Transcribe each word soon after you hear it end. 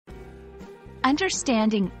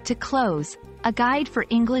Understanding to close, a guide for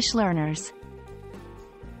English learners.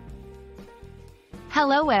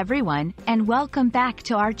 Hello everyone, and welcome back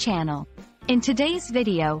to our channel. In today's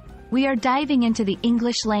video, we are diving into the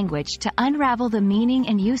English language to unravel the meaning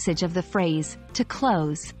and usage of the phrase, to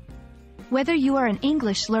close. Whether you are an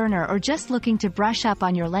English learner or just looking to brush up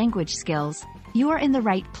on your language skills, you are in the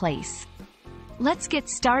right place. Let's get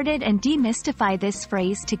started and demystify this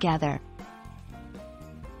phrase together.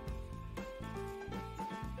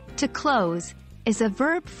 To close is a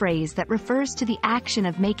verb phrase that refers to the action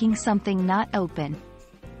of making something not open.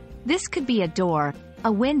 This could be a door,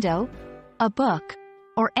 a window, a book,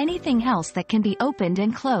 or anything else that can be opened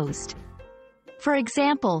and closed. For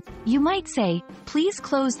example, you might say, "Please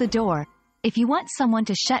close the door," if you want someone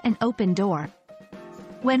to shut an open door.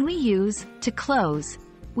 When we use to close,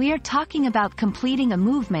 we are talking about completing a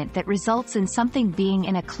movement that results in something being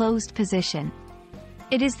in a closed position.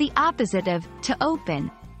 It is the opposite of to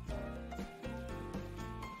open.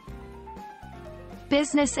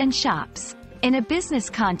 Business and shops. In a business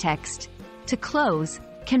context, to close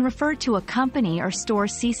can refer to a company or store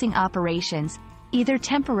ceasing operations, either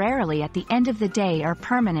temporarily at the end of the day or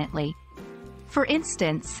permanently. For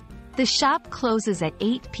instance, the shop closes at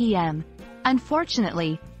 8 p.m.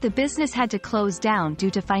 Unfortunately, the business had to close down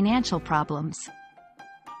due to financial problems.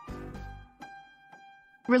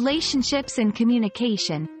 Relationships and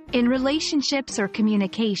communication. In relationships or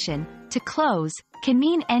communication, to close can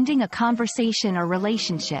mean ending a conversation or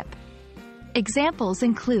relationship. Examples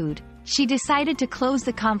include, "She decided to close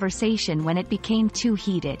the conversation when it became too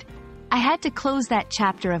heated. I had to close that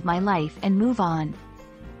chapter of my life and move on."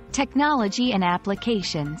 Technology and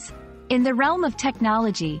applications. In the realm of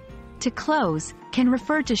technology, to close can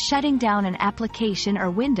refer to shutting down an application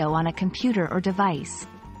or window on a computer or device.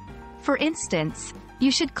 For instance,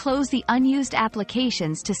 you should close the unused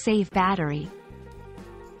applications to save battery.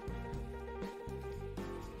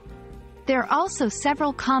 There are also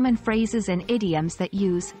several common phrases and idioms that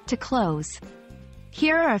use to close.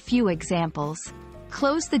 Here are a few examples.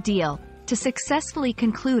 Close the deal, to successfully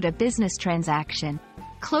conclude a business transaction.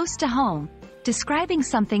 Close to home, describing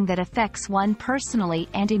something that affects one personally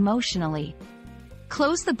and emotionally.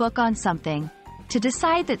 Close the book on something, to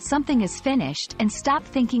decide that something is finished and stop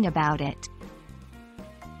thinking about it.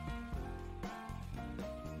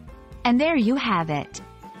 And there you have it.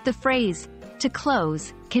 The phrase, to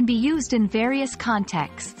close, can be used in various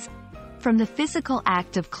contexts, from the physical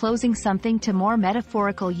act of closing something to more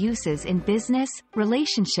metaphorical uses in business,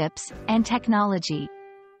 relationships, and technology.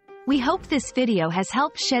 We hope this video has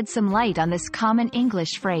helped shed some light on this common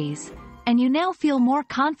English phrase, and you now feel more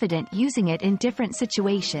confident using it in different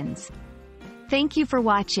situations. Thank you for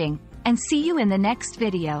watching, and see you in the next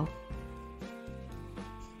video.